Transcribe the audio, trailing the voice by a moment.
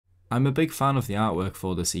I'm a big fan of the artwork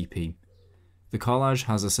for this EP. The collage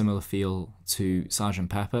has a similar feel to Sgt.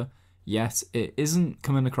 Pepper, yet it isn't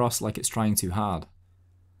coming across like it's trying too hard.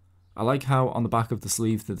 I like how on the back of the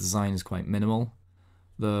sleeve the design is quite minimal.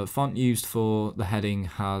 The font used for the heading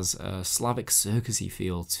has a Slavic circusy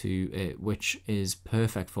feel to it, which is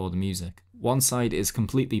perfect for the music. One side is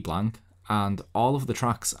completely blank, and all of the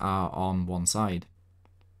tracks are on one side.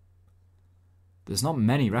 There's not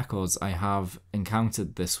many records I have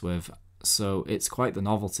encountered this with, so it's quite the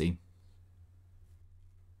novelty.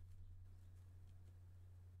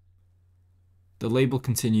 The label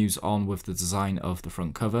continues on with the design of the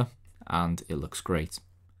front cover, and it looks great.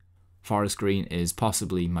 Forest green is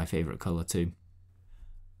possibly my favourite colour too.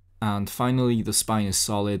 And finally, the spine is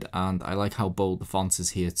solid, and I like how bold the font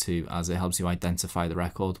is here too, as it helps you identify the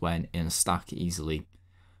record when in a stack easily.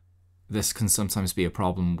 This can sometimes be a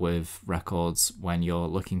problem with records when you're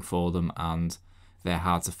looking for them and they're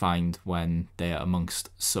hard to find when they're amongst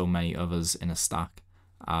so many others in a stack,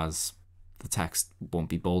 as the text won't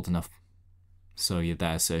be bold enough. So you're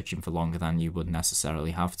there searching for longer than you would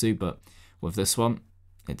necessarily have to, but with this one,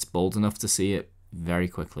 it's bold enough to see it very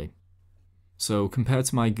quickly. So compared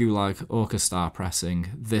to my Gulag Orchestra pressing,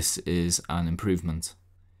 this is an improvement.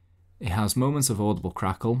 It has moments of audible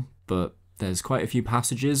crackle, but there's quite a few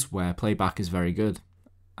passages where playback is very good.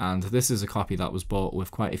 And this is a copy that was bought with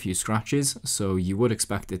quite a few scratches, so you would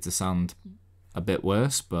expect it to sound a bit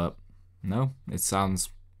worse, but no, it sounds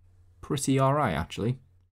pretty alright actually.